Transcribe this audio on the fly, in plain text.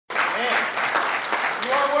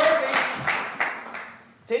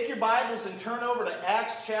Take your Bibles and turn over to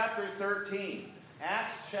Acts chapter 13.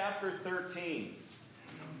 Acts chapter 13.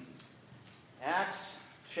 Acts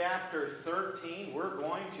chapter 13. We're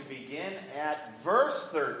going to begin at verse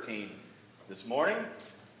 13 this morning.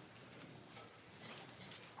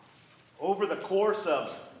 Over the course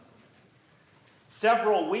of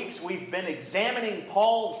several weeks, we've been examining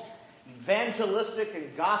Paul's evangelistic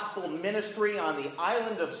and gospel ministry on the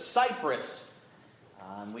island of Cyprus.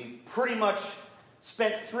 We pretty much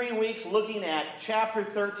spent 3 weeks looking at chapter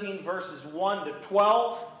 13, verses 1 to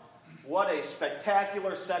 12. What a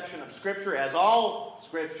spectacular section of Scripture, as all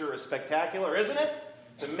Scripture is spectacular, isn't it?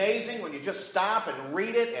 It's amazing when you just stop and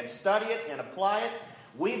read it and study it and apply it.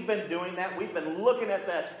 We've been doing that. We've been looking at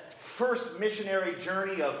that first missionary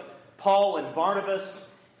journey of Paul and Barnabas,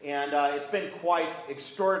 and it's been quite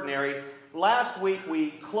extraordinary. Last week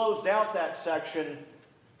we closed out that section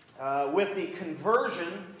with the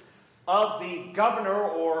conversion of the governor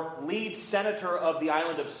or lead senator of the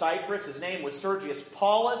island of Cyprus. His name was Sergius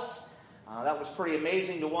Paulus. That was pretty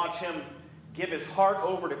amazing to watch him give his heart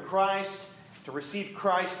over to Christ, to receive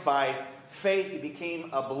Christ by faith. He became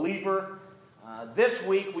a believer. This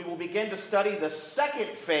week we will begin to study the second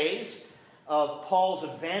phase of Paul's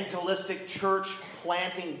evangelistic church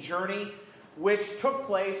planting journey, which took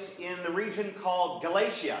place in the region called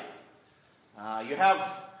Galatia. You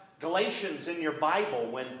have Galatians in your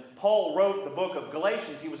Bible. When Paul wrote the book of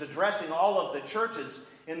Galatians, he was addressing all of the churches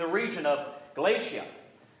in the region of Galatia.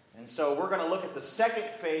 And so we're going to look at the second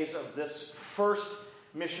phase of this first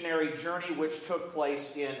missionary journey, which took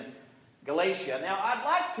place in Galatia. Now, I'd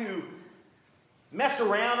like to mess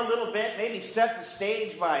around a little bit, maybe set the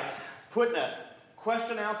stage by putting a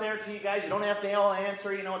question out there to you guys. You don't have to all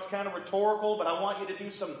answer. You know, it's kind of rhetorical, but I want you to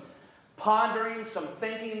do some pondering, some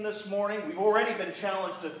thinking this morning. We've already been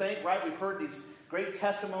challenged to think, right? We've heard these great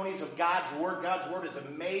testimonies of God's Word. God's Word is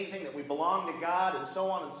amazing, that we belong to God, and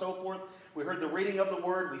so on and so forth. We heard the reading of the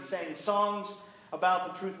Word. We sang songs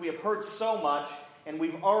about the truth. We have heard so much, and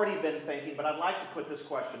we've already been thinking, but I'd like to put this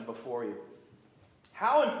question before you.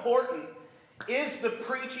 How important is the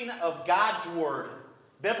preaching of God's Word,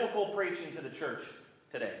 biblical preaching, to the church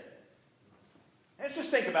today? Let's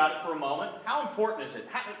just think about it for a moment. How important is it?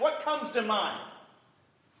 What comes to mind?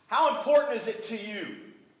 How important is it to you?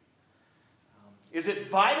 Is it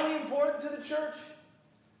vitally important to the church?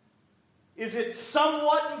 Is it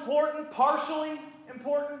somewhat important, partially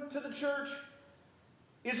important to the church?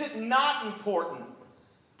 Is it not important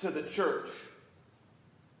to the church?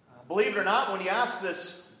 Believe it or not, when you ask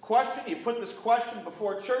this question, you put this question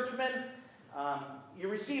before churchmen, you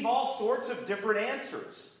receive all sorts of different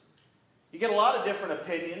answers. You get a lot of different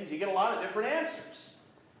opinions. You get a lot of different answers.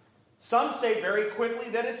 Some say very quickly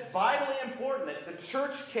that it's vitally important, that the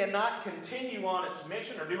church cannot continue on its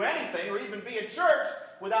mission or do anything or even be a church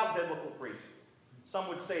without biblical preaching. Some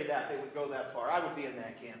would say that. They would go that far. I would be in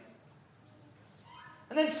that camp.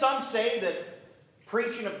 And then some say that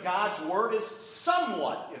preaching of God's Word is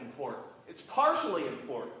somewhat important. It's partially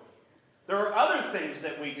important. There are other things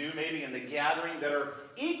that we do, maybe in the gathering, that are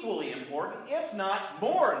equally important, if not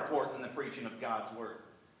more important than the preaching of God's Word.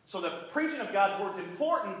 So the preaching of God's Word is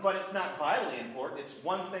important, but it's not vitally important. It's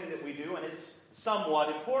one thing that we do, and it's somewhat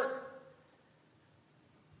important.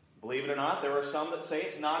 Believe it or not, there are some that say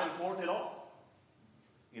it's not important at all.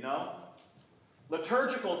 You know?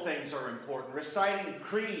 Liturgical things are important. Reciting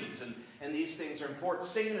creeds and these things are important.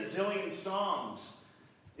 Singing a zillion songs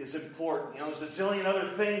is important. You know, there's a zillion other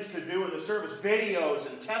things to do in the service. Videos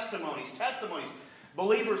and testimonies.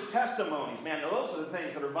 Believers' testimonies. Man, those are the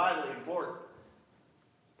things that are vitally important.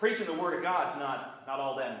 Preaching the Word of God's not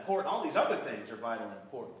all that important. All these other things are vitally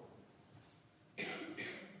important.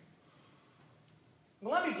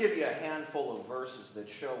 Well, let me give you a handful of verses that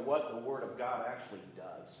show what the Word of God actually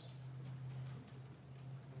does.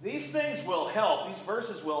 These things will help. These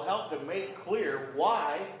verses will help to make clear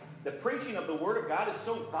why the preaching of the Word of God is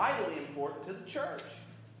so vitally important to the church.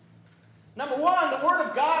 Number one, the Word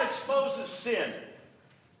of God exposes sin.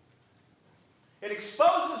 It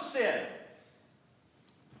exposes sin.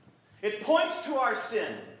 It points to our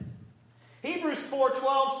sin. Hebrews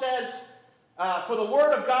 4:12 says, for the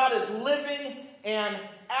Word of God is living and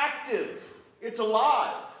active. It's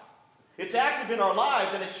alive. It's active in our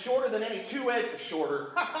lives, and it's shorter than any two-edged...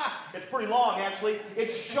 Shorter. It's pretty long, actually.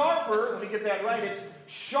 It's sharper, let me get that right, it's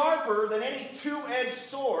sharper than any two-edged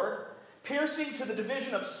sword, piercing to the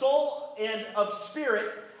division of soul and of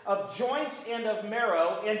spirit, of joints and of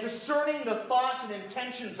marrow, and discerning the thoughts and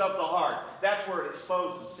intentions of the heart. That's where it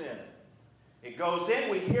exposes sin. It goes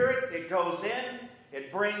in, we hear it, it goes in,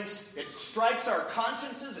 it strikes our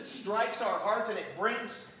consciences, it strikes our hearts, and it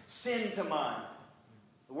brings sin to mind.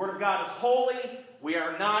 The Word of God is holy. We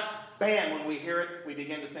are not banned when we hear it. We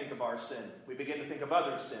begin to think of our sin. We begin to think of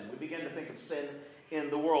other sin. We begin to think of sin in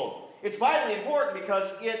the world. It's vitally important because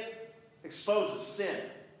it exposes sin.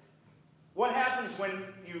 What happens when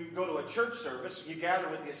you go to a church service, you gather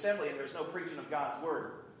with the assembly, and there's no preaching of God's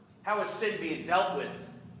Word? How is sin being dealt with?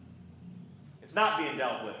 It's not being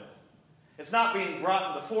dealt with. It's not being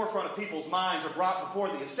brought to the forefront of people's minds or brought before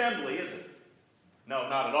the assembly, is it? No,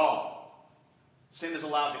 not at all. Sin is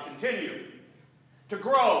allowed to continue, to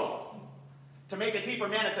grow, to make a deeper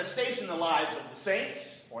manifestation in the lives of the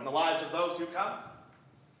saints or in the lives of those who come,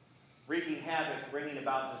 wreaking havoc, bringing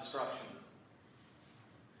about destruction.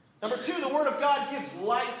 Number 2, the Word of God gives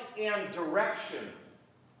light and direction.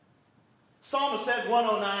 Psalmist said,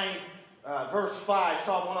 109, verse 5,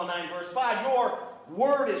 Psalm 109, verse 5, your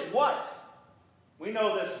Word is what? We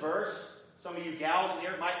know this verse. Some of you gals in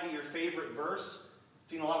here, it might be your favorite verse.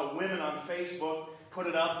 I've seen a lot of women on Facebook put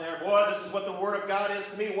it up there. Boy, this is what the Word of God is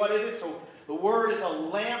to me. What is it? So the Word is a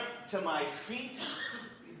lamp to my feet,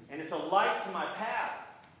 and it's a light to my path.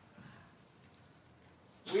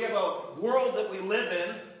 We have a world that we live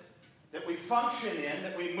in, that we function in,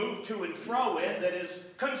 that we move to and fro in, that is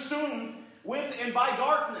consumed with and by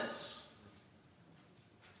darkness.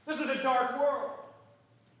 This is a dark world.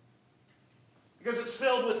 Because it's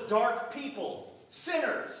filled with dark people,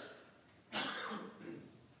 sinners.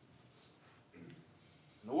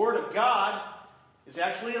 The Word of God is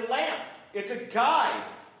actually a lamp. It's a guide.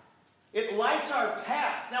 It lights our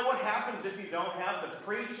path. Now, what happens if you don't have the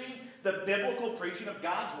preaching, the biblical preaching of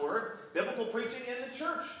God's Word, biblical preaching in the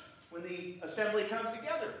church when the assembly comes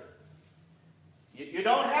together? You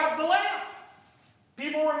don't have the lamp.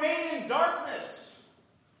 People remain in darkness.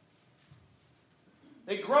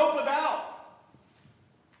 They grope about,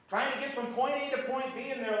 trying to get from point A to point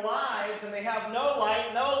B in their lives, and they have no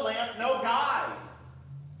light, no lamp, no guide.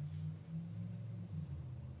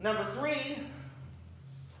 Number 3,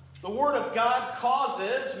 the Word of God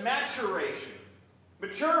causes maturation,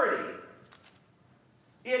 maturity.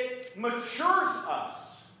 It matures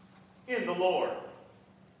us in the Lord.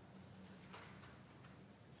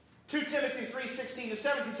 2 Timothy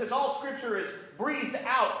 3:16-17 says, all Scripture is breathed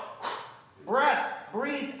out, breath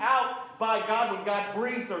breathed out by God. When God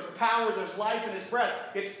breathes, there's power, there's life in His breath.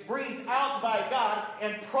 It's breathed out by God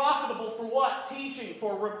and profitable for what? Teaching,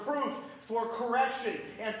 for reproof, for correction,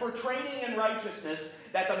 and for training in righteousness,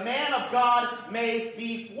 that the man of God may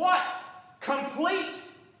be what? Complete,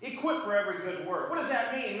 equipped for every good work. What does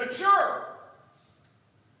that mean? Mature.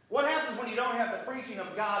 What happens when you don't have the preaching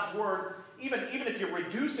of God's Word? Even if you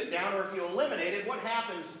reduce it down or if you eliminate it, what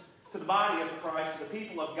happens to the body of Christ, to the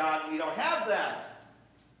people of God, when you don't have that?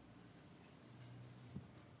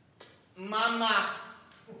 Mama.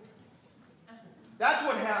 That's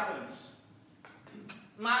what happens.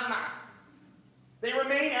 Mama. They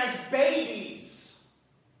remain as babies.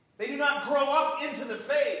 They do not grow up into the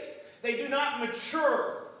faith. They do not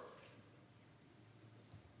mature.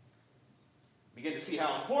 Begin to see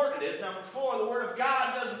how important it is. Number 4, the Word of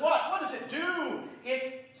God does what? What does it do?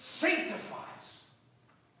 It sanctifies.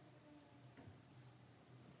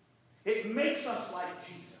 It makes us like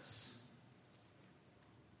Jesus.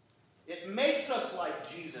 It makes us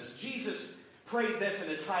like Jesus. Jesus prayed this in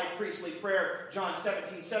His high priestly prayer, John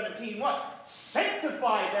 17:17. What?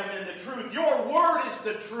 Sanctify them in the truth. Your Word is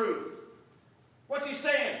the truth. What's He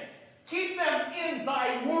saying? Keep them in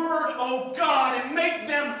Thy Word, O God, and make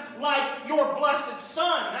them like Your blessed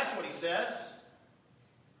Son. That's what He says.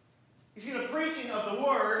 You see, the preaching of the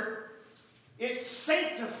Word, it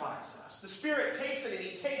sanctifies us. The Spirit takes it, and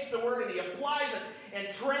He takes the Word, and He applies it, and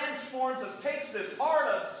transforms us, takes this heart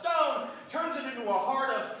of stone, turns it into a heart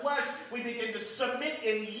of flesh. We begin to submit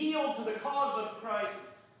and yield to the cause of Christ.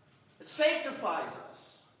 It sanctifies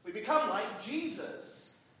us. We become like Jesus.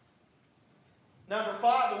 Number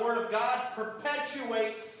 5, the Word of God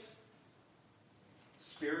perpetuates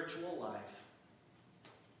spiritual life.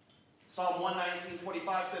 Psalm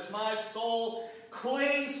 119:25 says, my soul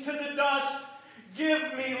clings to the dust. Give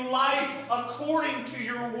me life according to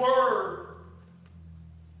Your Word.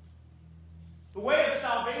 The way of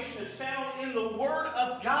salvation is found in the Word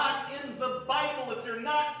of God, in the Bible. If you're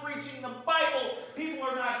not preaching the Bible, people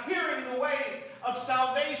are not hearing the way of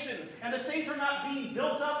salvation. And the saints are not being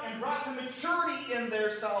built up and brought to maturity in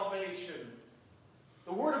their salvation.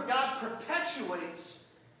 The Word of God perpetuates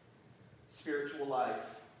spiritual life.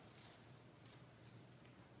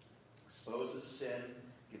 Exposes sin,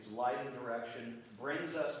 gives light and direction,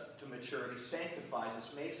 brings us to maturity, sanctifies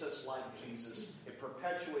us, makes us like Jesus. It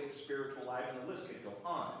perpetuates spiritual life, and the list could go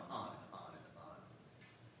on and on and on and on.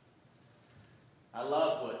 I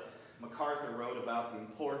love what MacArthur wrote about the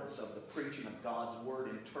importance of the preaching of God's word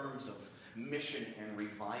in terms of mission and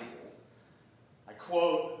revival. I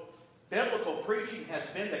quote, "Biblical preaching has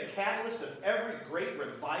been the catalyst of every great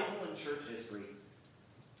revival in church history."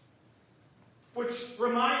 Which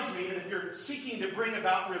reminds me that if you're seeking to bring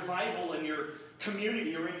about revival in your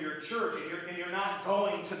community or in your church, and you're not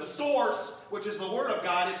going to the source, which is the Word of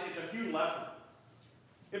God, it's a few left.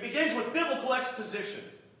 It begins with biblical exposition.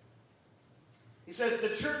 He says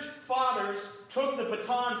the church fathers took the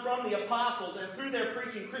baton from the apostles, and through their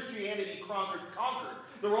preaching, Christianity conquered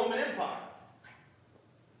the Roman Empire.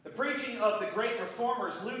 The preaching of the great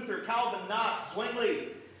reformers, Luther, Calvin, Knox,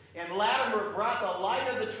 Zwingli, and Latimer, brought the light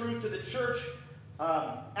of the truth to the church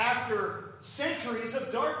after centuries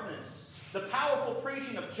of darkness. The powerful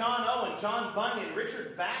preaching of John Owen, John Bunyan,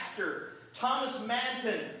 Richard Baxter, Thomas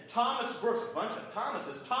Manton, Thomas Brooks, a bunch of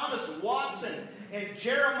Thomases, Thomas Watson, and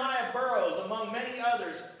Jeremiah Burroughs, among many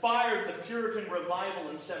others, fired the Puritan revival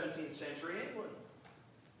in 17th century England.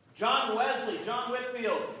 John Wesley, John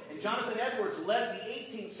Whitefield, and Jonathan Edwards led the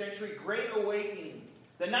 18th century Great Awakening.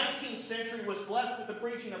 The 19th century was blessed with the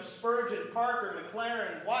preaching of Spurgeon, Parker,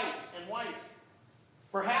 McLaren, White.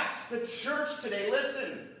 Perhaps the church today,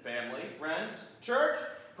 listen, family, friends, church,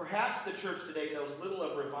 perhaps the church today knows little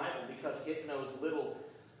of revival because it knows little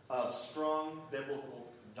of strong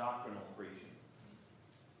biblical doctrinal preaching.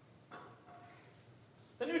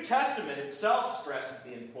 The New Testament itself stresses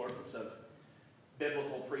the importance of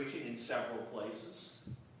biblical preaching in several places.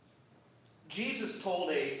 Jesus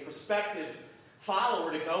told a prospective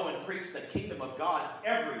follower to go and preach the kingdom of God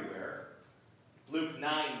everywhere. Luke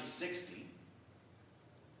 9:60.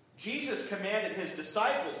 Jesus commanded his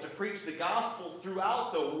disciples to preach the gospel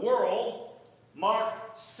throughout the world.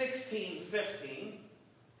 Mark 16:15.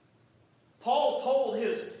 Paul told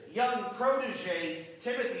his young protege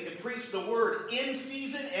Timothy to preach the word in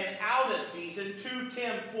season and out of season. 2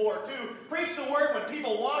 Tim 4:2. Preach the word when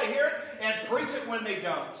people want to hear it, and preach it when they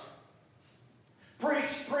don't.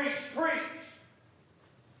 Preach, preach, preach.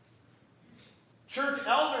 Church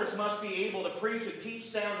elders must be able to preach and teach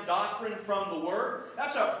sound doctrine from the Word.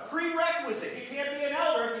 That's a prerequisite. You can't be an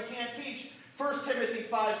elder if you can't teach 1 Timothy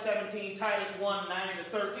 5:17, Titus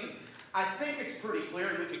 1:9-13. I think it's pretty clear,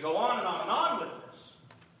 and we could go on and on and on with this.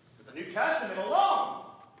 But the New Testament alone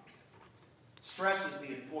stresses the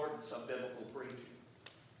importance of biblical preaching.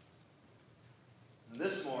 And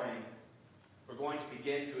this morning, we're going to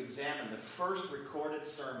begin to examine the first recorded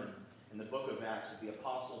sermon in the book of Acts of the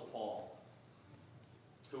Apostle Paul,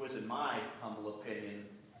 who is, in my humble opinion,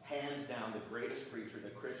 hands down the greatest preacher the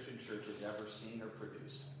Christian church has ever seen or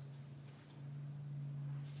produced.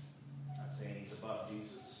 I'm not saying he's above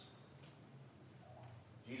Jesus.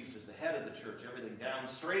 Jesus is the head of the church, everything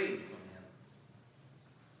downstream from him.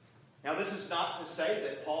 Now, this is not to say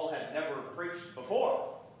that Paul had never preached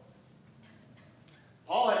before.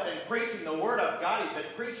 Paul had been preaching the Word of God. He'd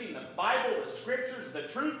been preaching the Bible, the Scriptures, the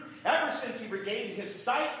truth, ever since he regained his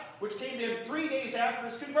sight, which came to him 3 days after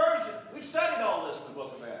his conversion. We've studied all this in the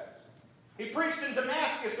book of Acts. He preached in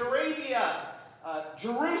Damascus, Arabia,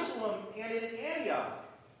 Jerusalem, and in Antioch.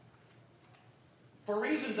 For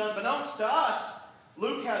reasons unbeknownst to us,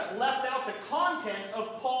 Luke has left out the content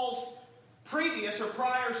of Paul's previous or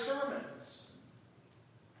prior sermons.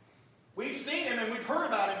 We've seen him and we've heard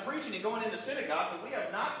about him preaching and going into synagogue, but we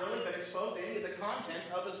have not really been exposed to any of the content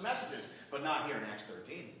of his messages, but not here in Acts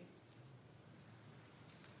 13.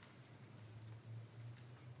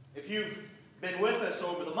 If you've been with us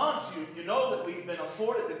over the months, you know that we've been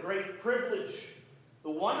afforded the great privilege, the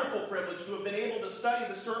wonderful privilege to have been able to study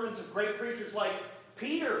the sermons of great preachers like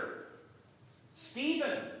Peter,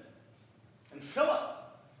 Stephen, and Philip.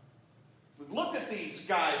 We've looked at these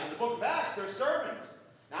guys in the book of Acts, their sermons.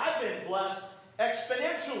 Now, I've been blessed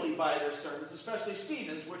exponentially by their sermons, especially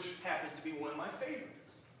Stephen's, which happens to be one of my favorites.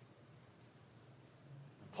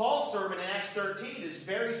 Paul's sermon in Acts 13 is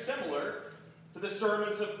very similar to the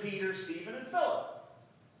sermons of Peter, Stephen, and Philip.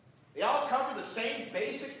 They all cover the same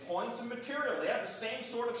basic points and material. They have the same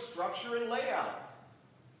sort of structure and layout.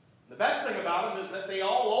 The best thing about them is that they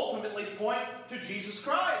all ultimately point to Jesus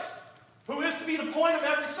Christ, who is to be the point of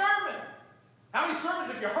every sermon. How many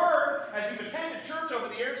sermons have you heard as you've attended church over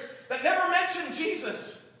the years that never mention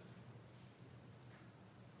Jesus?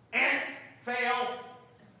 And fail.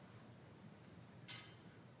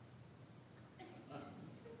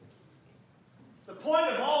 The point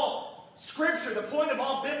of all Scripture, the point of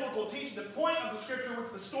all biblical teaching, the point of the Scripture,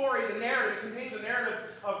 which the story, the narrative, contains a narrative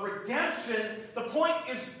of redemption. The point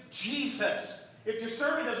is Jesus. If your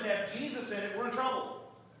sermon doesn't have Jesus in it, we're in trouble.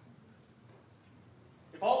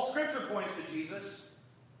 If all Scripture points to Jesus,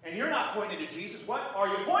 and you're not pointing to Jesus, what are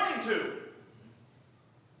you pointing to?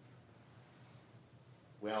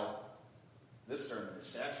 Well, this sermon is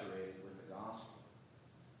saturated with the gospel,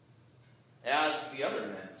 as the other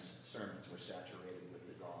men's sermons were saturated with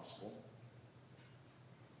the gospel.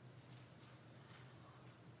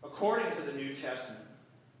 According to the New Testament,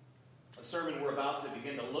 the sermon we're about to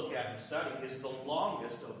begin to look at and study is the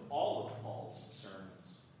longest of all of Paul's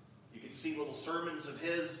sermons. You can see little sermons of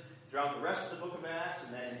his throughout the rest of the book of Acts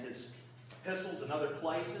and then in his epistles and other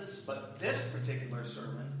places, but this particular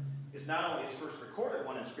sermon is not only his first recorded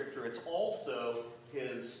one in Scripture, it's also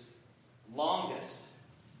his longest.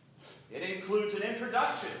 It includes an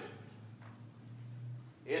introduction.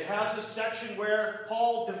 It has a section where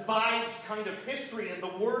Paul divides kind of history and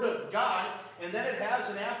the Word of God, and then it has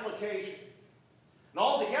an application. And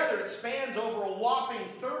altogether, it spans over a whopping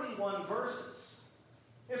 31 verses.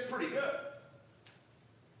 It's pretty good.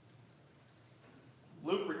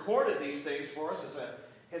 Luke recorded these things for us as a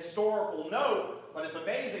historical note, but it's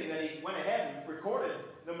amazing that he went ahead and recorded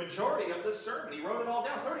the majority of this sermon. He wrote it all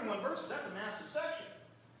down. 31 verses, that's a massive section.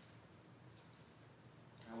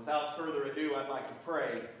 And without further ado, I'd like to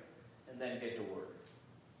pray and then get to work.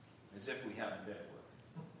 As if we haven't been at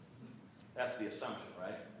work. That's the assumption,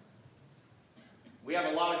 right? We have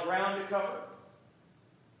a lot of ground to cover.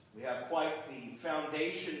 We have quite the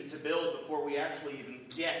foundation to build before we actually even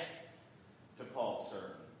get to Paul's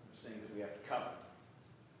sermon. There's things that we have to cover.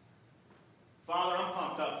 Father, I'm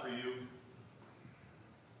pumped up for you.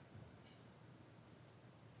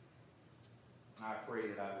 I pray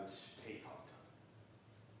that I would stay pumped up.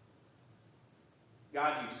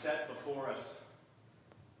 God, you've set before us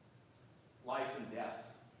life and death.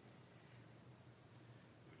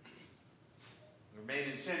 We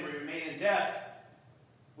remain in sin, we remain in death.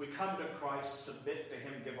 We come to Christ, submit to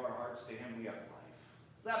Him, give our hearts to Him, we have life.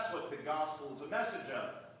 That's what the gospel is a message of.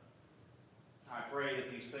 I pray that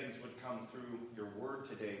these things would come through your word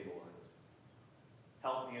today, Lord.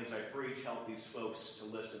 Help me as I preach, help these folks to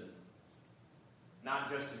listen. Not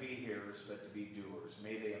just to be hearers, but to be doers.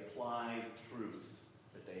 May they apply truth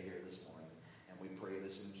that they hear this morning. And we pray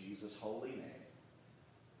this in Jesus' holy name.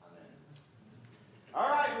 Amen. All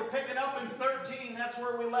right, we're picking up in 13. That's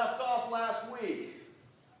where we left off last week.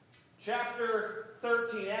 Chapter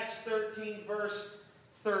 13, Acts 13, verse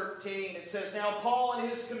 13. It says, Now Paul and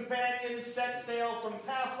his companions set sail from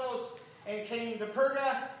Paphos and came to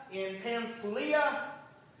Perga in Pamphylia,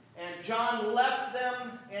 and John left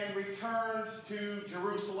them and returned to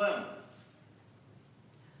Jerusalem.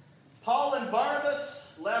 Paul and Barnabas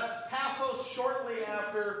left Paphos shortly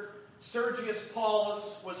after Sergius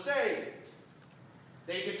Paulus was saved.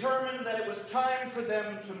 They determined that it was time for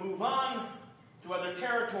them to move on to other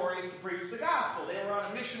territories to preach the gospel. They were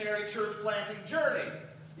on a missionary church planting journey.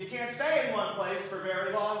 You can't stay in one place for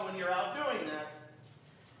very long when you're out doing that.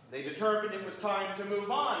 They determined it was time to move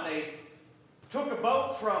on. They took a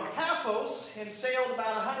boat from Paphos and sailed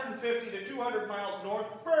about 150 to 200 miles north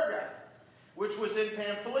to Perga, which was in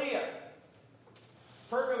Pamphylia.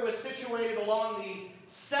 Perga was situated along the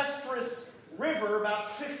Cyprus River about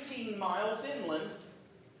 15 miles inland.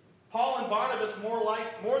 Paul and Barnabas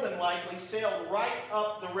more than likely sailed right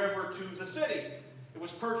up the river to the city. It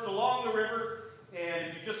was perched along the river, and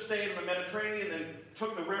if you just stayed in the Mediterranean and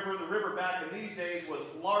took the river back in these days was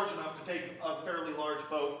large enough to take a fairly large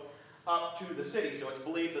boat up to the city. So it's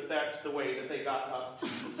believed that that's the way that they got up to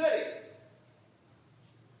the city.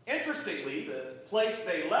 Interestingly, the place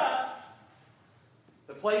they left,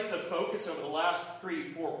 the place of focus over the last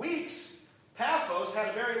 3-4 weeks, Paphos had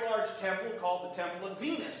a very large temple called the Temple of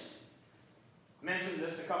Venus. I mentioned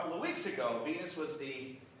this a couple of weeks ago. Venus was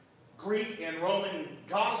the Greek and Roman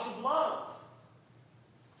goddess of love.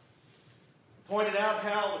 Pointed out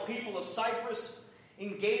how the people of Cyprus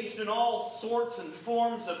engaged in all sorts and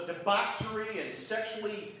forms of debauchery and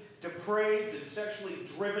sexually depraved and sexually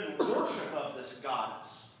driven worship of this goddess.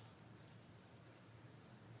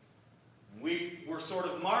 We were sort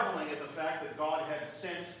of marveling at the fact that God had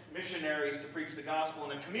sent missionaries to preach the gospel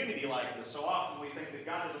in a community like this. So often we think that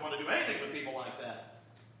God doesn't want to do anything with people like that.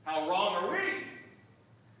 How wrong are we?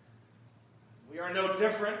 We are no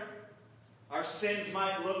different. Our sins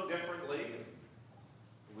might look differently.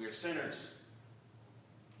 We are sinners.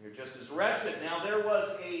 We are just as wretched. Now there was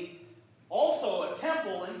also a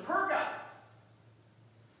temple in Perga.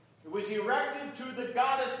 It was erected to the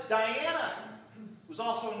goddess Diana, who was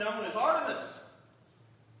also known as Artemis.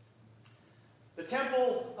 The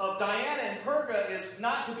temple of Diana in Perga is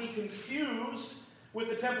not to be confused with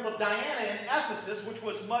the temple of Diana in Ephesus, which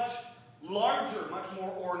was much larger, much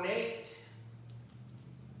more ornate.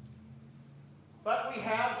 But we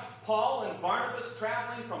have Paul and Barnabas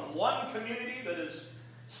traveling from one community that is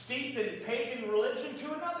steeped in pagan religion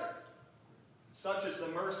to another. Such is the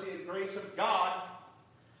mercy and grace of God.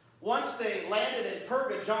 Once they landed in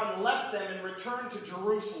Perga, John left them and returned to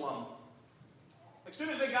Jerusalem. As soon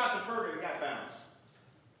as they got to Perga, they got bounced.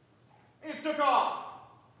 It took off.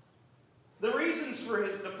 The reasons for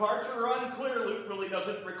his departure are unclear. Luke really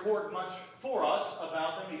doesn't record much for us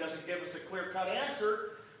about them. He doesn't give us a clear-cut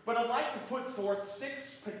answer. But I'd like to put forth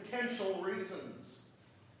 6 potential reasons.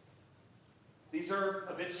 These are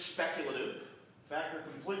a bit speculative. In fact, they're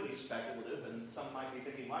completely speculative. And some might be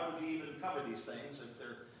thinking, why would you even cover these things if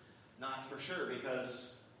they're not for sure?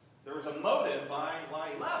 Because there was a motive behind why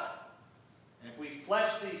he left. And if we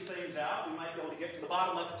flesh these things out, we might be able to get to the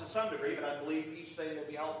bottom of it to some degree, but I believe each thing will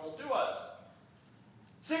be helpful to us.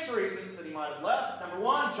 6 reasons that he might have left. Number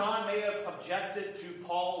 1, John may have objected to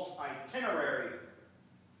Paul's itinerary.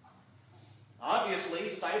 Obviously,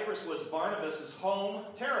 Cyprus was Barnabas' home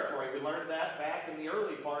territory. We learned that back in the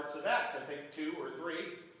early parts of Acts, I think 2 or 3.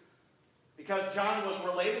 Because John was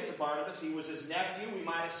related to Barnabas, he was his nephew, we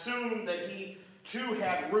might assume that he too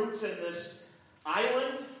had roots in this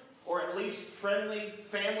island, or at least friendly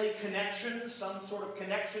family connections, some sort of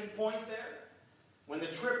connection point there. When the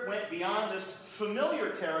trip went beyond this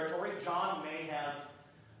familiar territory, John may have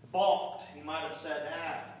balked. He might have said,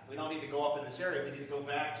 we don't need to go up in this area. We need to go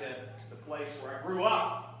back to the place where I grew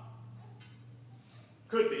up.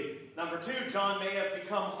 Could be. Number 2, John may have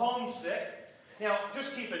become homesick. Now,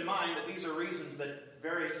 just keep in mind that these are reasons that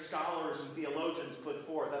various scholars and theologians put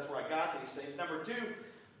forth. That's where I got these things. Number 2,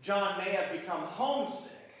 John may have become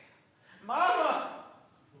homesick. Mama!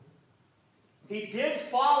 He did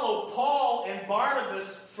follow Paul and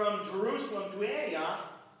Barnabas from Jerusalem to Antioch,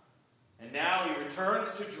 and now he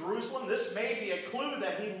returns to Jerusalem. This may be a clue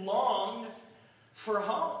that he longed for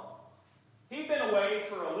home. He'd been away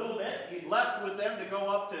for a little bit. He'd left with them to go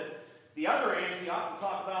up to the other Antioch. We'll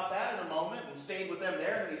talk about that in a moment, and stayed with them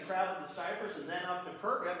there. And then he traveled to Cyprus and then up to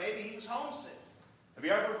Perga. Maybe he was homesick. Have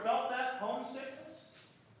you ever felt that homesickness?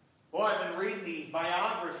 Well, I've been reading the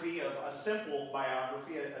biography of a simple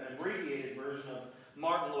biography, an abbreviated version of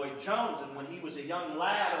Martin Lloyd-Jones. And when he was a young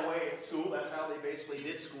lad away at school, that's how they basically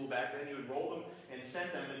did school back then. You enrolled them and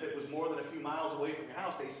sent them. If it was more than a few miles away from your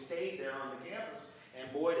house, they stayed there on the campus. And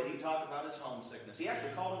boy, did he talk about his homesickness. He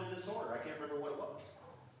actually called it a disorder. I can't remember what it was.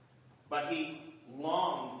 But he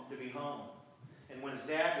longed to be home. And when his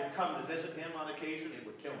dad would come to visit him on occasion, it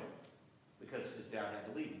would kill him. Because his dad had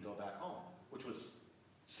to leave and go back home, which was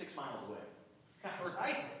 6 miles away.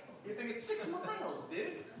 Right? You think it's 6 miles,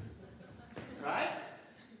 dude. Right?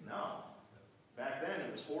 No. Back then,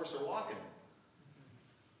 it was horse or walking.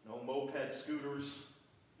 No moped, scooters,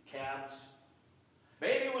 cabs.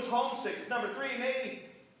 Maybe it was homesick. Number 3, maybe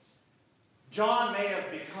John may have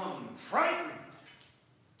become frightened.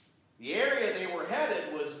 The area they were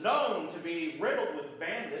headed was known to be riddled with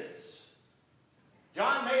bandits.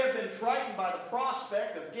 John may have been frightened by the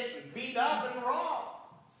prospect of getting beat up and robbed.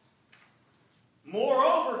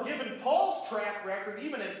 Moreover, given Paul's track record,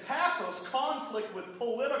 even in Paphos, conflict with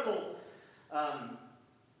political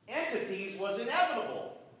entities was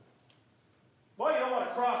inevitable. Well, you don't want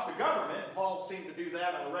to cross the government. Paul seemed to do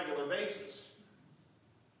that on a regular basis.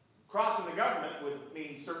 Crossing the government would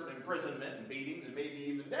mean certain imprisonment and beatings and maybe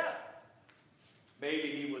even death. Maybe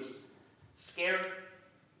he was scared.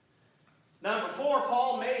 Number 4,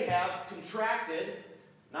 Paul may have contracted,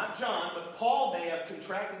 not John, but Paul may have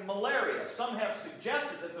contracted malaria. Some have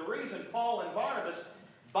suggested that the reason Paul and Barnabas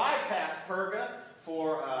bypassed Perga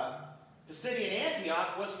for Pisidian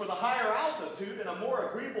Antioch was for the higher altitude and a more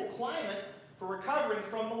agreeable climate for recovering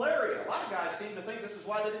from malaria. A lot of guys seem to think this is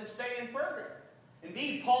why they didn't stay in Perga.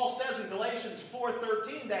 Indeed, Paul says in Galatians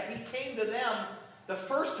 4:13 that he came to them the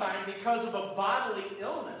first time because of a bodily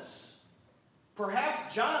illness.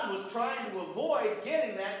 Perhaps John was trying to avoid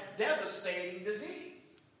getting that devastating disease.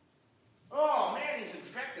 Oh, man, he's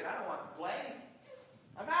infected. I don't want to play.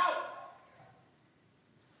 I'm out.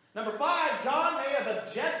 Number 5, John may have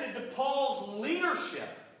objected to Paul's leadership.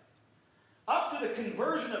 Up to the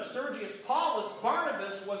conversion of Sergius Paulus,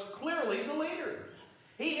 Barnabas was clearly the leader.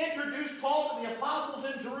 He introduced Paul to the apostles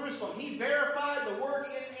in Jerusalem. He verified the work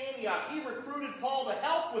in Antioch. He recruited Paul to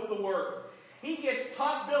help with the work. He gets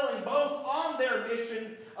top billing both on their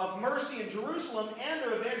mission of mercy in Jerusalem and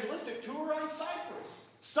their evangelistic tour on Cyprus.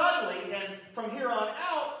 Suddenly, and from here on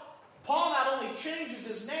out, Paul not only changes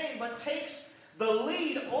his name, but takes the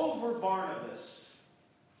lead over Barnabas.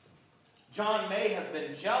 John may have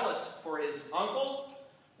been jealous for his uncle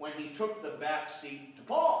when he took the back seat to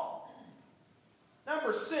Paul.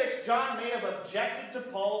 Number 6, John may have objected to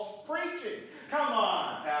Paul's preaching. Come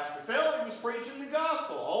on, Pastor Phil, he was preaching the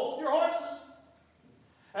gospel. Hold your horses.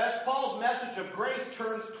 As Paul's message of grace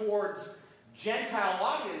turns towards Gentile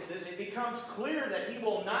audiences, it becomes clear that he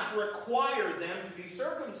will not require them to be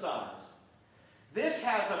circumcised. This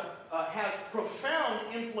has profound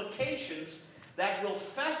implications that will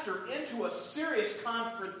fester into a serious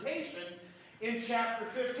confrontation in chapter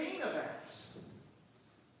 15 of Acts.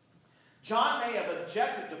 John may have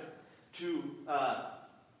objected to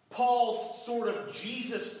Paul's sort of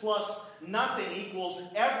Jesus plus nothing equals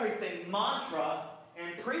everything mantra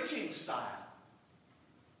and preaching style.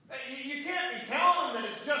 You can't be telling them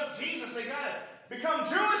that it's just Jesus. They got to become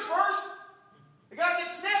Jewish first. They got to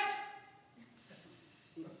get snipped.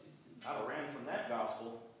 I'd have ran from that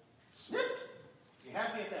gospel. Snipped. You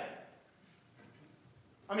happy at that?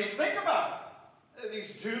 I mean, think about it.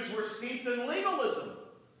 These Jews were steeped in legalism.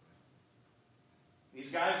 These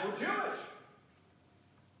guys were Jewish.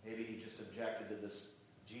 Maybe he just objected to this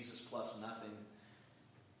Jesus plus nothing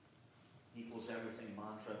equals everything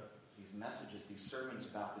mantra. These messages, these sermons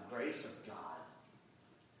about the grace of God.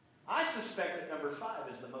 I suspect that number 5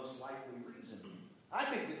 is the most likely reason. I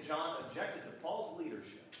think that John objected to Paul's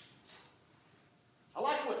leadership. I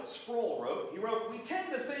like what Sproul wrote. He wrote, "We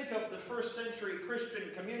tend to think of the first century Christian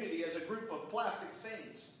community as a group of plastic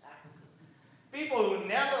saints. People who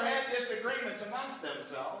never had disagreements amongst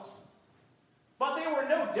themselves. But they were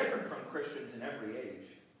no different from Christians in every age.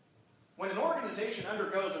 When an organization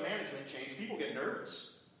undergoes a management change, people get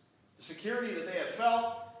nervous. The security that they have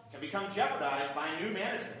felt can become jeopardized by new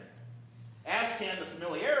management, as can the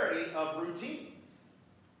familiarity of routine.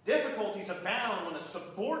 Difficulties abound when a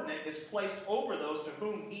subordinate is placed over those to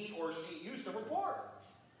whom he or she used to report.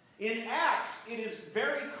 In Acts, it is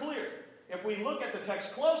very clear, if we look at the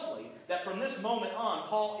text closely, that from this moment on,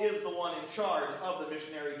 Paul is the one in charge of the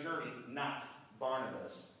missionary journey, not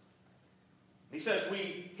Barnabas. He says,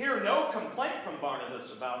 we hear no complaint from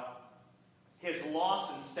Barnabas about his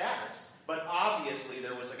loss in status, but obviously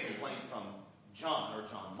there was a complaint from John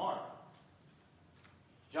Mark.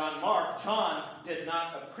 John did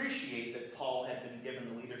not appreciate that Paul had been given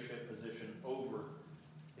the leadership position over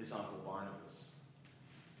his uncle Barnabas.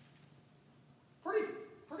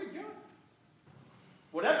 Pretty good.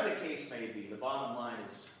 Whatever the case may be, the bottom line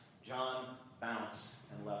is John bounced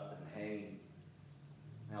and left them hanging.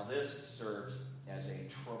 Now this serves as a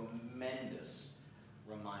tremendous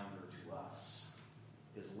reminder to us,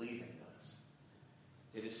 his leaving us.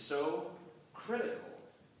 It is so critical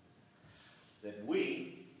that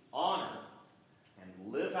we honor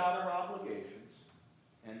and live out our obligations,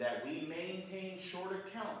 and that we maintain short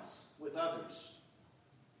accounts with others.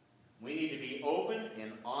 We need to be open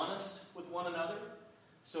and honest with one another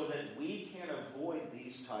so that we can avoid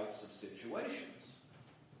these types of situations.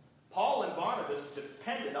 Paul and Barnabas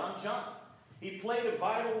depended on John. He played a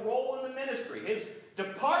vital role in the ministry. His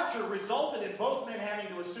departure resulted in both men having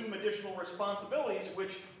to assume additional responsibilities,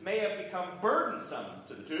 which may have become burdensome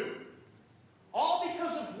to the two. All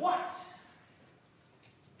because of what?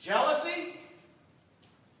 Jealousy?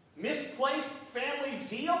 Misplaced family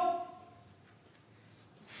zeal?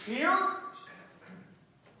 Fear?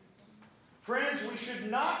 Friends, we should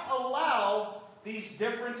not allow these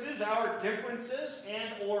differences, our differences,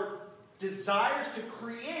 and or desires to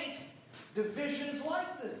create divisions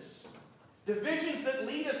like this. Divisions that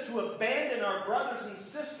lead us to abandon our brothers and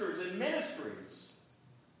sisters in ministries.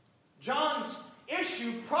 John's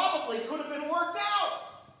issue probably could have been worked out.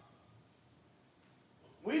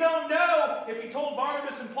 We don't know if he told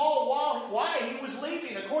Barnabas and Paul why he was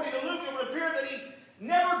leaving. According to Luke, it would appear that he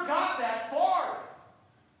never got that far.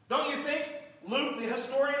 Don't you think Luke, the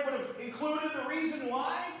historian, would have included the reason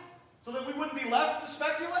why so that we wouldn't be left to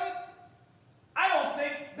speculate? I don't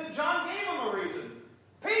think that John gave him a reason.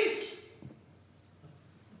 Peace.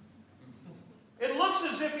 It looks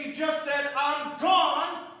as if he just said, I'm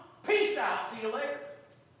gone. Peace out. See you later.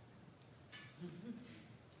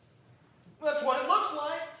 That's what it looks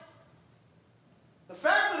like. The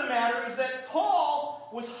fact of the matter is that Paul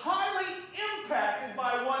was highly impacted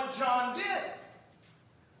by what John did.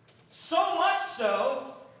 So much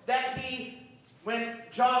so that when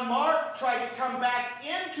John Mark tried to come back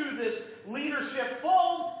into this leadership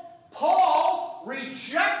fold, Paul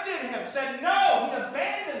rejected him, said, no, he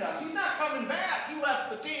abandoned us. He's not coming back. He left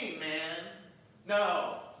the team, man.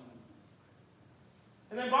 No.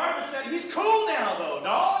 And then Barnabas said, he's cool now, though,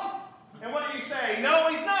 dog. And what did he say? No,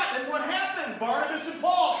 he's not. Then what happened? Barnabas and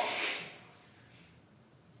Paul.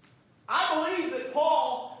 I believe that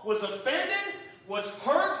Paul was offended, was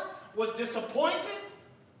hurt, was disappointed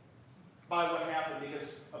by what happened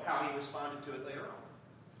because of how he responded to it later on.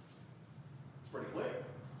 It's pretty clear.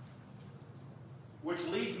 Which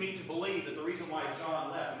leads me to believe that the reason why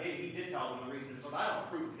John left, maybe he did tell them the reason, is I don't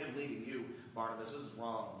approve of him leading you, Barnabas. This is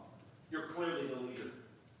wrong. You're clearly the leader.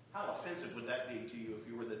 How offensive would that be to you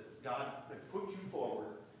if you were that God had put you forward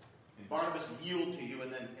and Barnabas yield to you,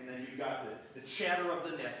 and then you got the chatter of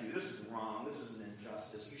the nephew. This is wrong. This is an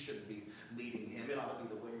injustice. You shouldn't be leading him. It ought to be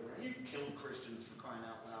the way around. You killed Christians for crying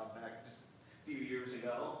out loud back just a few years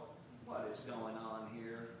ago. What is going on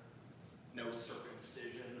here? No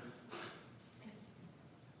circumcision.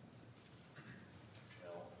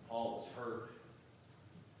 Well, Paul was hurt.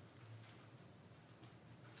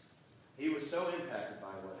 He was so impacted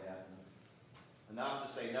by what happened, enough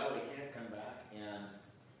to say, no, he can't come back, and,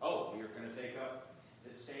 you're going to take up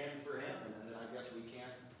his stand for him, and then I guess we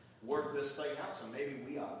can't work this thing out, so maybe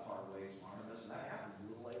we ought to part ways, Barnabas, and that happens a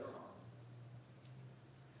little later on.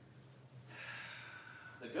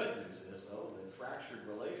 The good news is, though, that fractured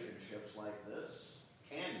relationships like this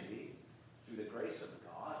can be, through the grace of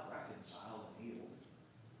God, reconciled and healed.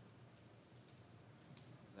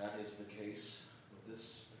 That is the case with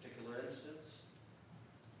this particular instance.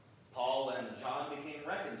 Paul and John became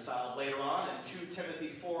reconciled later on. In 2 Timothy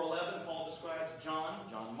 4:11, Paul describes John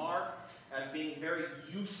Mark, as being very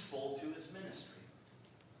useful to his ministry.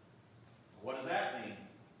 What does that mean?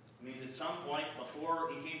 It means at some point before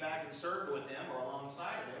he came back and served with him or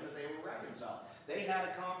alongside of him that they were reconciled. They had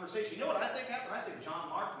a conversation. You know what I think happened? I think John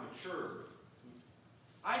Mark matured.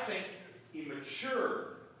 I think he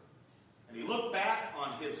matured. And he looked back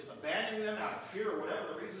on his abandoning them out of fear or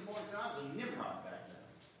whatever the reason for it. I was a Nimrod back then.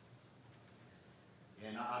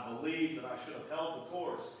 And I believe that I should have held the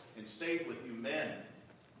course and stayed with you men.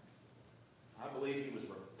 I believe he was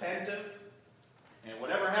repentant. And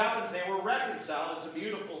whatever happens, they were reconciled. It's a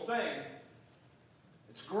beautiful thing.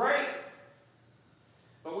 It's great.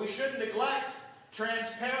 But we shouldn't neglect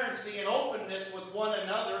transparency and openness with one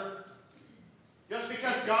another. Just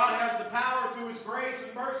because God has the power through His grace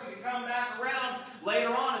and mercy to come back around later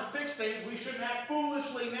on and fix things, we shouldn't act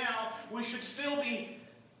foolishly now. We should still be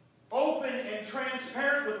open and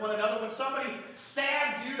transparent with one another. When somebody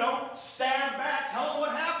stabs you, don't stab back. Tell them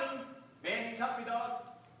what happened. Man, you cut me, dog.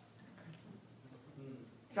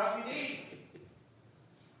 Cut me deep.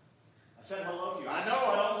 I said hello to you. I know,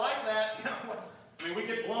 I don't like that. I mean, we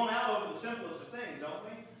get blown out over the simplest of things, don't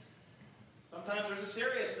we? Sometimes there's a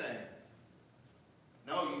serious thing.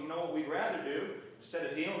 No, you know what we'd rather do? Instead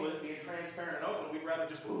of dealing with it, being transparent and open, we'd rather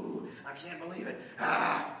just, ooh, I can't believe it.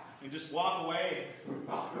 You just walk away, and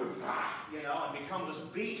become this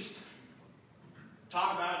beast.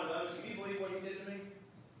 Talk about it with others. Can you believe what you did to me?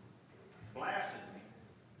 Blasted me.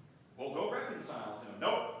 Well, go reconcile to him.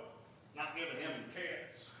 Nope. Not giving him a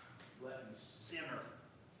chance. Let him simmer.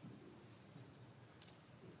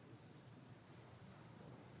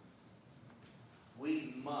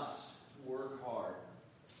 We must work hard.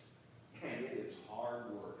 And it is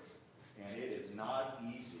hard work. And it is not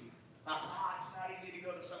easy. It's not easy to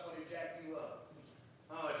go to someone who jacked you up.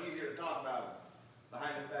 Oh, it's easier to talk about it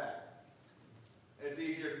behind the back. It's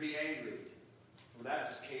easier to be angry. Well, that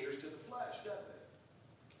just caters to the flesh, doesn't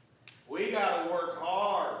it? We got to work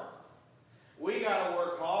hard. We got to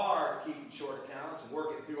work hard keeping short accounts and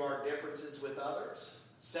working through our differences with others,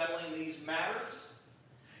 settling these matters.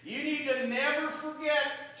 You need to never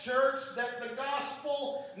forget, church, that the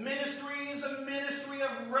gospel ministry is a ministry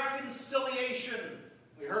of reconciliation.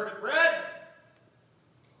 We heard it read.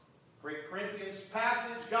 Great Corinthians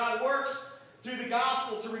passage. God works through the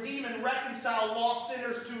gospel to redeem and reconcile lost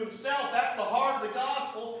sinners to Himself. That's the heart of the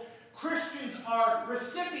gospel. Christians are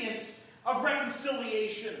recipients of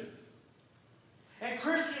reconciliation. And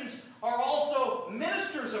Christians are also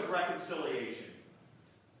ministers of reconciliation.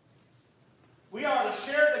 We are to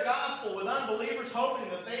share the gospel with unbelievers, hoping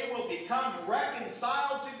that they will become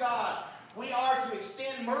reconciled to God. We are to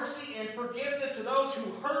extend mercy and forgiveness to those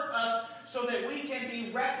who hurt us so that we can be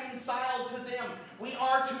reconciled to them. We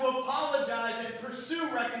are to apologize and pursue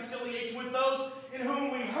reconciliation with those in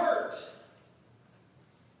whom we hurt.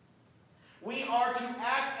 We are to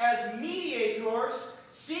act as mediators,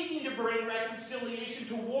 seeking to bring reconciliation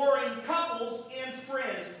to warring couples and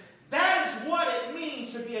friends. That is what it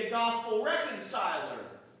means to be a gospel reconciler.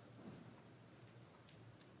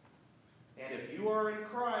 And if you are in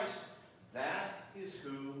Christ, that is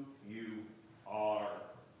who you are.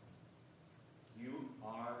 You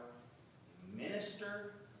are a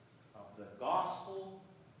minister of the gospel,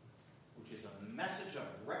 which is a message of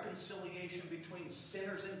reconciliation between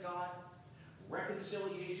sinners and God,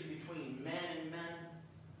 reconciliation between men and men,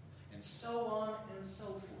 and so on and so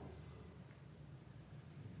forth.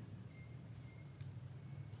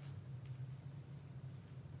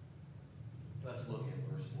 let's look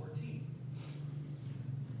at verse 14.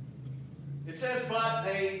 It says, "But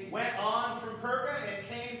they went on from Perga and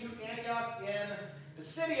came to Antioch in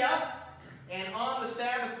Pisidia, and on the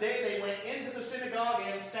Sabbath day they went into the synagogue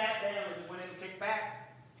and sat down," and just went in and kicked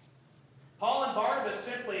back. Paul and Barnabas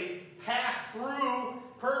simply passed through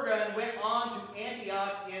Perga and went on to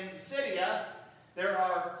Antioch in Pisidia. There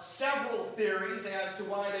are several theories as to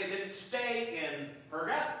why they didn't stay in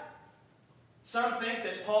Perga. Some think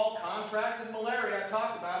that Paul contracted malaria, I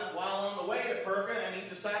talked about it, while on the way to Perga, and he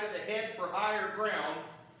decided to head for higher ground.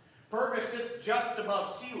 Perga sits just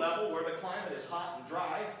above sea level, where the climate is hot and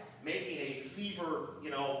dry, making a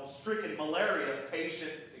fever-stricken malaria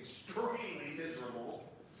patient extremely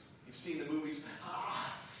miserable. You've seen the movies,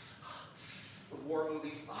 the war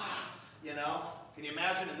movies, Can you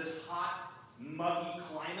imagine in this hot, muggy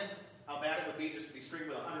climate how bad it would be just to be stricken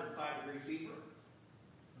with a 105-degree fever?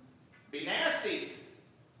 Be nasty.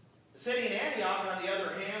 The city in Antioch, on the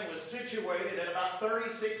other hand, was situated at about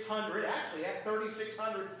 3,600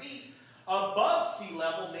 feet above sea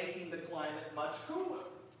level, making the climate much cooler.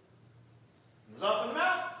 It was up in the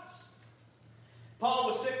mountains. Paul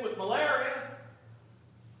was sick with malaria.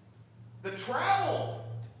 The travel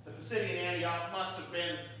to the city in Antioch must have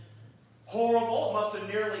been horrible. It must have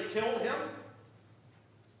nearly killed him.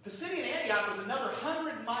 Pisidian Antioch was another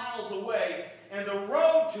 100 miles away, and the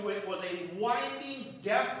road to it was a winding,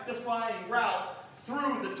 death-defying route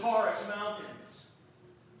through the Taurus Mountains.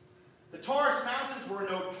 The Taurus Mountains were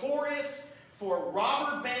notorious for the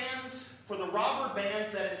robber bands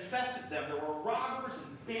that infested them. There were robbers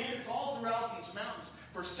and bandits all throughout these mountains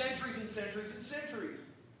for centuries and centuries and centuries.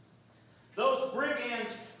 Those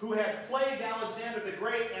brigands who had plagued Alexander the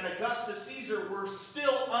Great and Augustus Caesar were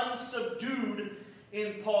still unsubdued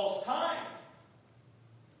in Paul's time.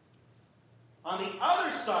 On the other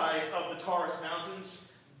side of the Taurus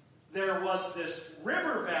Mountains, there was this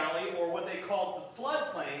river valley, or what they called the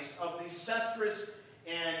floodplains of the Cestrus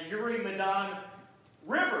and Eurymedon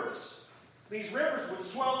rivers. These rivers would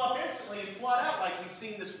swell up instantly and flood out, like you've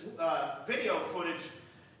seen this video footage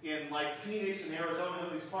in like Phoenix and Arizona,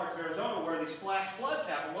 and these parts of Arizona where these flash floods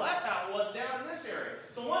happen. Well, that's how it was down in this area.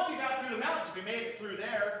 So once you got through the mountains, if you made it through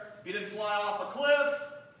there, if you didn't fly off a cliff,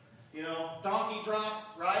 donkey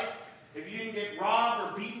drop, right? If you didn't get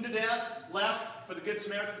robbed or beaten to death, left for the Good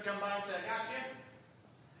Samaritan to come by and say, "I got you."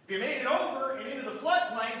 If you made it over and into the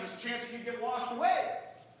floodplains, there's a chance that you'd get washed away.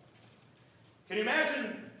 Can you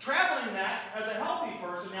imagine traveling that as a healthy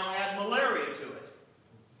person, now add malaria to it?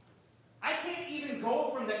 I can't even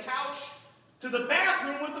go from the couch to the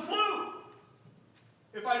bathroom with the flu.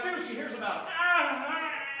 If I do, she hears about it.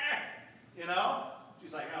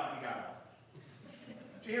 She's like, "Oh, he got up."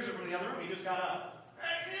 She hears it from the other room. He just got up.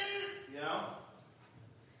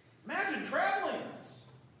 Imagine traveling this.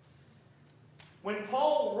 When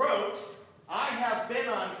Paul wrote, "I have been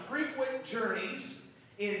on frequent journeys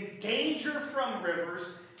in danger from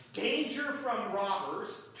rivers, danger from robbers,"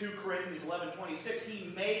 2 Corinthians 11:26, he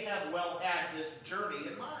may have well had this journey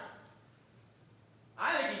in mind.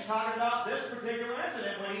 I think he's talking about this particular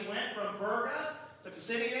incident when he went from Perga to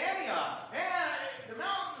Pisidian Antioch. Hey, the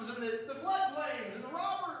mountains and the floodplains and the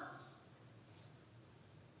robbers.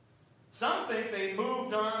 Some think they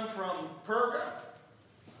moved on from Perga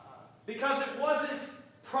because it wasn't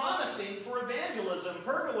promising for evangelism.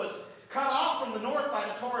 Perga was cut off from the north by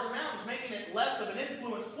the Taurus Mountains, making it less of an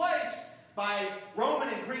influenced place by Roman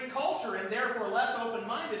and Greek culture, and therefore less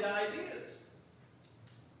open-minded to ideas.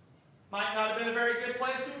 Might not have been a very good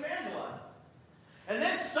place to evangelize. And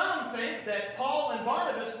then some think that Paul and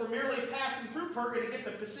Barnabas were merely passing through Perga to get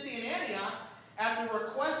to Pisidian Antioch at the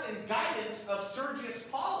request and guidance of Sergius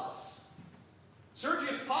Paulus.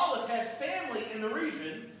 Sergius Paulus had family in the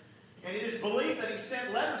region, and it is believed that he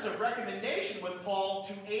sent letters of recommendation with Paul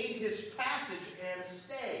to aid his passage and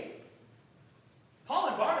stay. Paul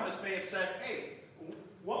and Barnabas may have said, "Hey,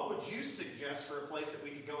 what would you suggest for a place that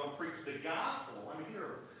we could go and preach the gospel? I mean,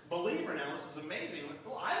 you're a believer now. This is amazing.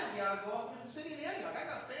 Well, I think you ought to go up to the city of Antioch. I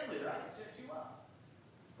got family there. I can set you up.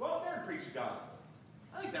 Go up there and preach the gospel."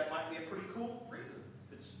 I think that might be a pretty cool reason.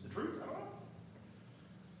 If it's the truth, I don't know.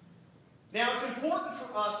 Now, it's important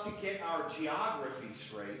for us to get our geography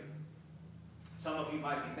straight. Some of you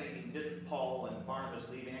might be thinking, didn't Paul and Barnabas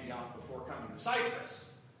leave Antioch before coming to Cyprus?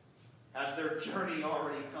 Has their journey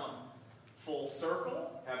already come full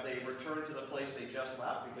circle? Have they returned to the place they just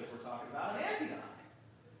left because we're talking about Antioch?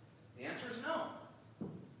 The answer is no.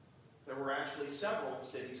 There were actually several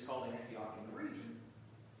cities called Antioch in the region.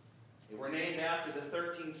 They were named after the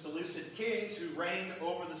 13 Seleucid kings who reigned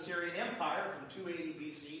over the Syrian Empire from 280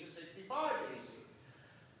 BC to 65 BC.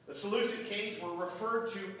 The Seleucid kings were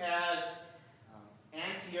referred to as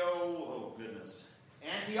Antiochus.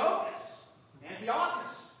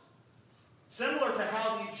 Similar to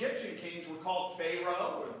how the Egyptian kings were called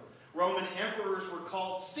Pharaoh, or Roman emperors were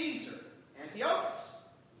called Caesar, Antiochus.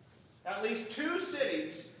 At least two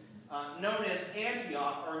cities known as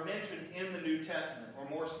Antioch are mentioned in the New Testament, or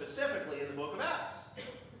more specifically in the book of Acts.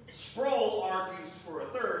 Sproul argues for a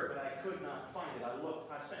third, but I could not find it.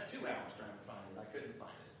 I spent 2 hours trying to find it. I couldn't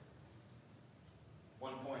find it.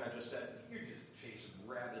 One point I just said, you're just chasing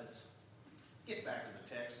rabbits. Get back to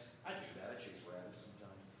the text. I do that. I chase rabbits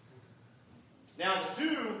sometimes. Now, the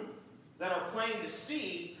two that are plain to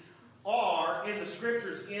see are, in the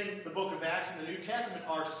scriptures in the book of Acts in the New Testament,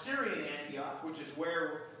 are Syrian Antioch, which is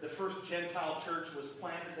where the first Gentile church was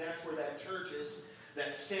planted. That's where that church is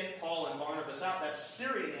that sent Paul and Barnabas out. That's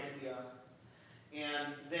Syrian Antioch.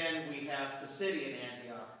 And then we have Pisidian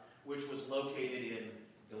Antioch, which was located in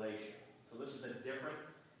Galatia. So this is a different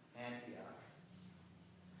Antioch.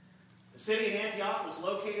 Pisidian Antioch was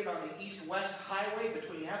located on the east-west highway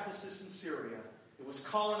between Ephesus and Syria. It was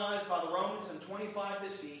colonized by the Romans in 25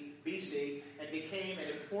 BC and became an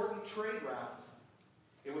important trade route.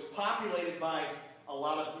 It was populated by a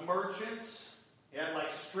lot of merchants. It had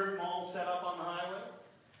like strip malls set up on the highway.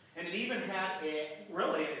 And it even had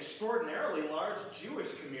an extraordinarily large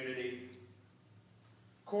Jewish community.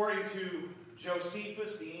 According to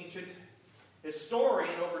Josephus, the ancient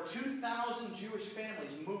historian, over 2,000 Jewish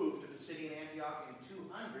families moved to Pisidian Antioch in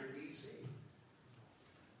 200 BC.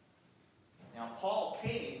 Now, Paul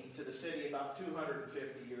came to the city about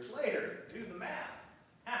 250 years later. Do the math.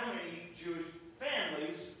 How many Jewish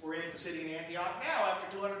families were in Pisidian Antioch now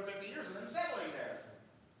after 250 years of them settling there?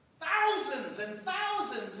 Thousands and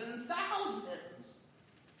thousands and thousands.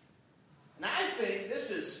 And I think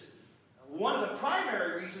this is one of the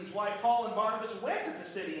primary reasons why Paul and Barnabas went to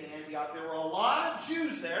Pisidian Antioch. There were a lot of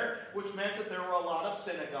Jews there, which meant that there were a lot of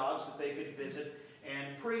synagogues that they could visit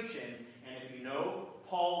and preach in. And if you know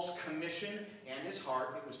Paul's commission and his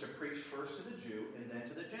heart, it was to preach first to the Jew and then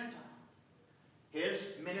to the Gentile.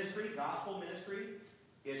 His ministry, gospel ministry,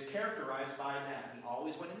 is characterized by that. He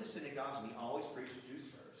always went into synagogues and he always preached to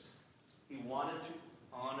Jews first. He wanted to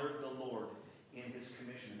honor the Lord in his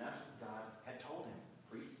commission. And that's what God had told him.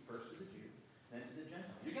 Preach first to the Jew, then to the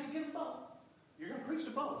Gentile. You're going to give them both. You're going to preach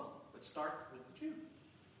to both, but start with the Jew.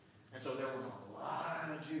 And so there were a lot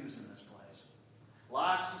of Jews in this place.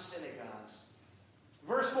 Lots of synagogues.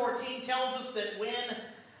 Verse 14 tells us that when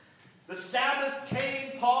the Sabbath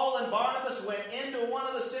came, Paul and Barnabas went into one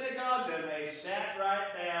of the synagogues and they sat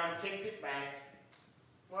right down, kicked it back.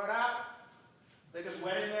 What up? They just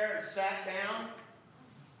went in there and sat down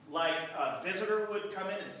like a visitor would come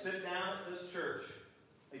in and sit down at this church.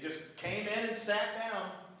 They just came in and sat down,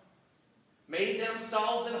 made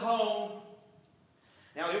themselves at home.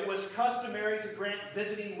 Now, it was customary to grant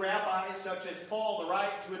visiting rabbis such as Paul the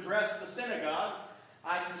right to address the synagogue.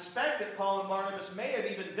 I suspect that Paul and Barnabas may have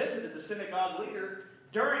even visited the synagogue leader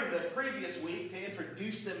during the previous week to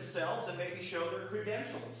introduce themselves and maybe show their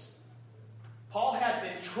credentials. Paul had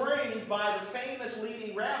been trained by the famous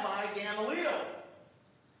leading rabbi Gamaliel.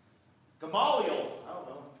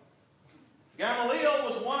 Gamaliel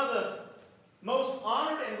was one of the most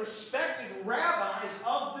honored and respected rabbis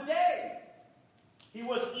of the day. He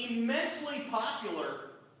was immensely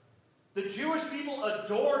popular. The Jewish people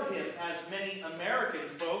adored him as many American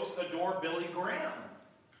folks adore Billy Graham.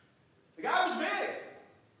 The guy was big.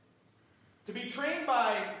 To be trained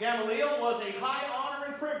by Gamaliel was a high honor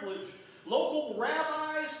and privilege. Local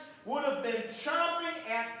rabbis would have been chomping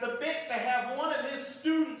at the bit to have one of his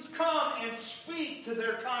students come and speak to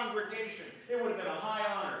their congregation. It would have been a high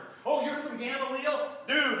honor. Oh, you're from Gamaliel?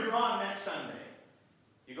 Dude, you're on next Sunday.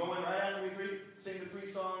 You go in right after we sing the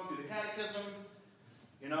 3 songs, do the catechism,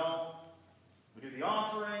 we do the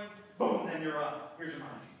offering, boom, then you're up. Here's your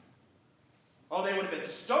money. Oh, they would have been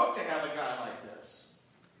stoked to have a guy like this.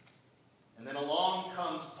 And then along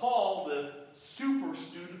comes Paul, the super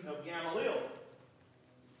student of Gamaliel.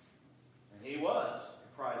 And he was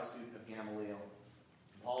a prize student of Gamaliel.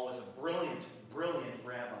 Paul was a brilliant, brilliant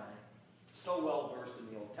rabbi. So well versed in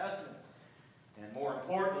the Old Testament. And more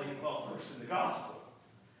importantly, well versed in the gospel.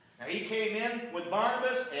 Now he came in with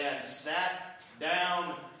Barnabas and sat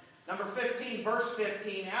down. Number 15, verse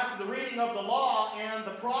 15. After the reading of the law and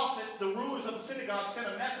the prophets, the rulers of the synagogue sent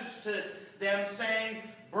a message to them saying,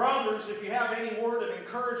 brothers, if you have any word of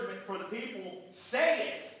encouragement for the people, say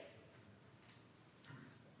it.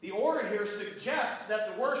 The order here suggests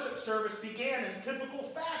that the worship service began in typical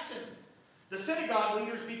fashion. The synagogue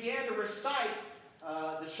leaders began to recite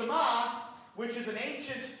the Shema, which is an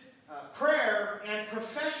ancient prayer and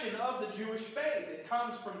profession of the Jewish faith. It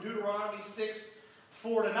comes from Deuteronomy 6,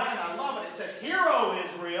 4 to 9. I love it. It says, "Hear, O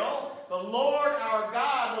Israel, the Lord our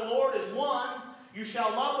God, the Lord is one. You shall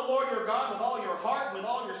love the Lord your God with all your heart, with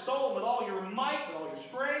all your soul, and with all your might, with all your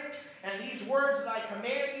strength. And these words that I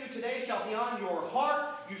command you today shall be on your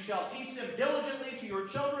heart. You shall teach them diligently to your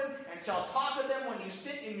children, and shall talk of them when you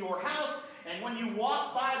sit in your house, and when you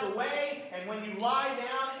walk by the way, and when you lie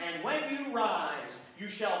down, and when you rise. You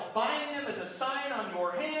shall bind them as a sign on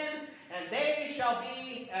your hand, and they shall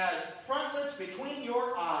be as frontlets between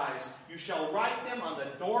your eyes. You shall write them on the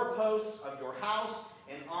doorposts of your house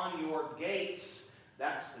and on your gates."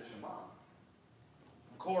 That's the Shema.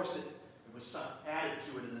 Of course, it was added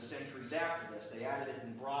to it in the centuries after this. They added it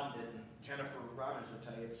and broadened it, and Jennifer Rogers will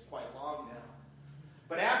tell you it's quite long now.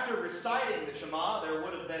 But after reciting the Shema, there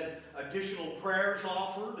would have been additional prayers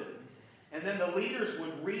offered, and then the leaders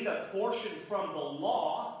would read a portion from the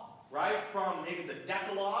law, right, from maybe the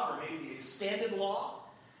Decalogue or maybe the extended law,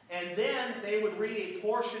 and then they would read a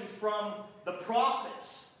portion from the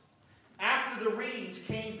prophets. After the readings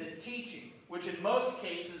came the teaching, which in most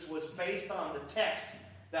cases was based on the text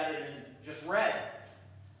that had been just read.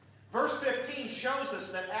 Verse 15 shows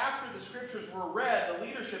us that after the scriptures were read, the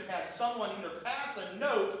leadership had someone either pass a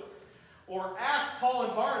note or ask Paul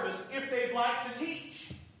and Barnabas if they'd like to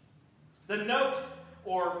teach. The note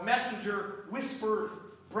or messenger whispered,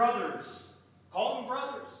 "Brothers." Call them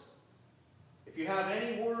brothers. "If you have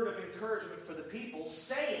any word of encouragement for the people,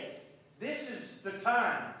 say it. This is the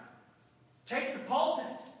time. Take the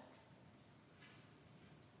pulpit."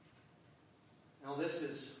 Now this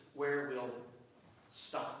is where we'll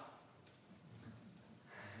stop.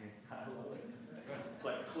 I love it. It's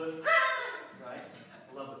like cliff, right?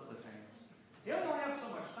 I love the cliffhangers. You only have so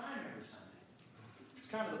much time every Sunday. It's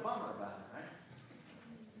kind of the bummer about it, right?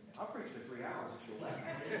 I'll preach for 3 hours if you'll let me.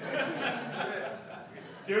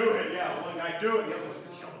 Do it, yeah. One guy do it, the other one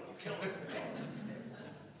will kill him. Kill him.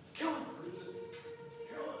 Kill him.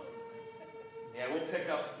 Yeah,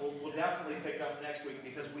 we'll definitely pick up next week,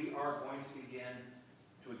 because we are going to begin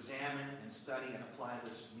to examine and study and apply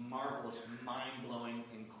this marvelous, mind-blowing,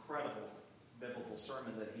 incredible biblical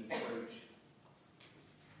sermon that he preached.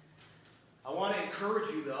 I want to encourage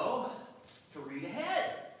you, though, to read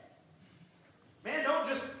ahead. Man, don't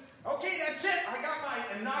just, okay, that's it. I got my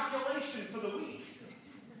inoculation for the week.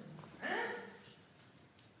 Huh?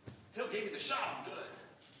 Phil gave you the shot. I'm good.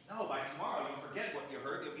 No, by tomorrow you'll forget what you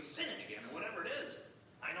heard. You'll be sinning again, or whatever it is.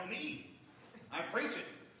 I know me. I preach it.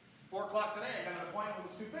 4 o'clock today, I got an appointment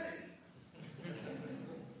with stupidity.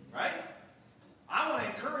 Right? I want to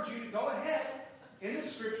encourage you to go ahead in the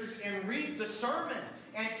scriptures and read the sermon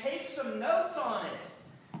and take some notes on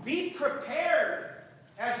it. Be prepared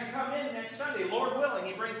as you come in next Sunday. Lord willing,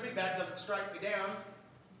 he brings me back, doesn't strike me down,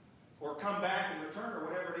 or come back and return, or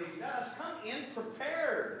whatever it is he does. Come in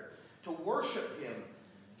prepared to worship him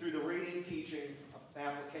through the reading, teaching,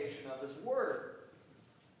 application of his word.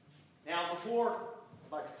 Now, I'd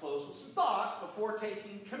like to close with some thoughts before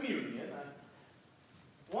taking communion.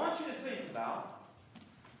 I want you to think about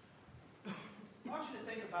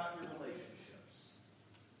your relationships.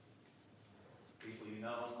 People you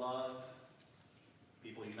know and love.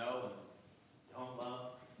 People you know and don't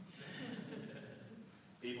love.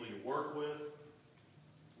 People you work with.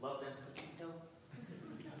 Love them, but you don't.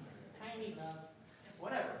 Tiny love.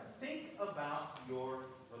 Whatever. Think about your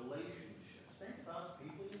relationships. Think about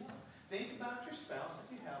people you know. Think about your spouse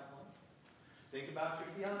if you have one. Think about your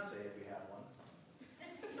fiance if you have one.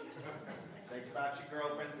 Think about your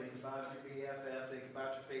girlfriend. Think about your BFF. Think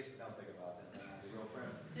about your Facebook. Don't think about that. They're not your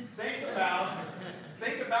girlfriend.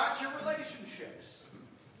 Think about your relationships.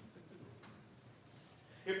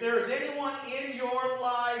 If there is anyone in your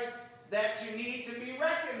life that you need to be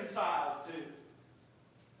reconciled to,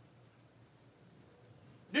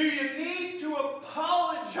 do you need to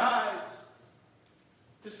apologize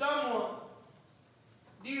to someone?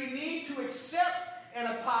 Do you need to accept an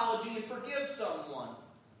apology and forgive someone?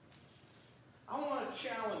 I want to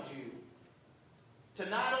challenge you to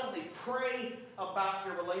not only pray about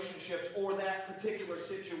your relationships or that particular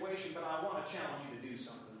situation, but I want to challenge you to do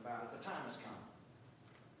something about it. The time has come.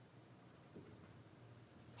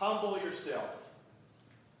 Humble yourself.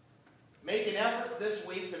 Make an effort this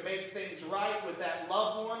week to make things right with that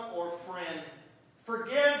loved one or friend.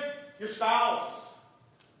 Forgive your spouse.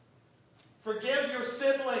 Forgive your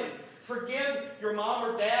sibling. Forgive your mom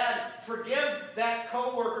or dad. Forgive that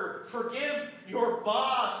coworker. Forgive your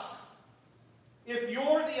boss. If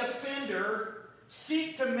you're the offender,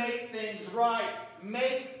 seek to make things right.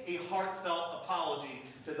 Make a heartfelt apology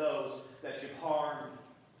to those that you've harmed,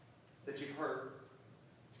 that you've hurt.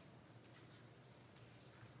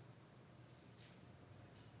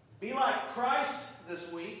 Be like Christ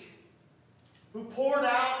who poured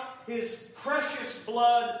out his precious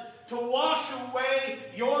blood to wash away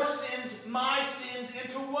your sins, my sins, and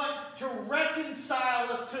to what? To reconcile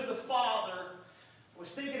us to the Father. I was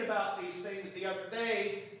thinking about these things the other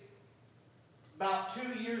day. About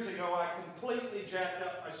 2 years ago, I completely jacked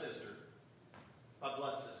up my sister, my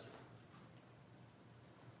blood sister.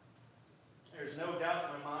 There's no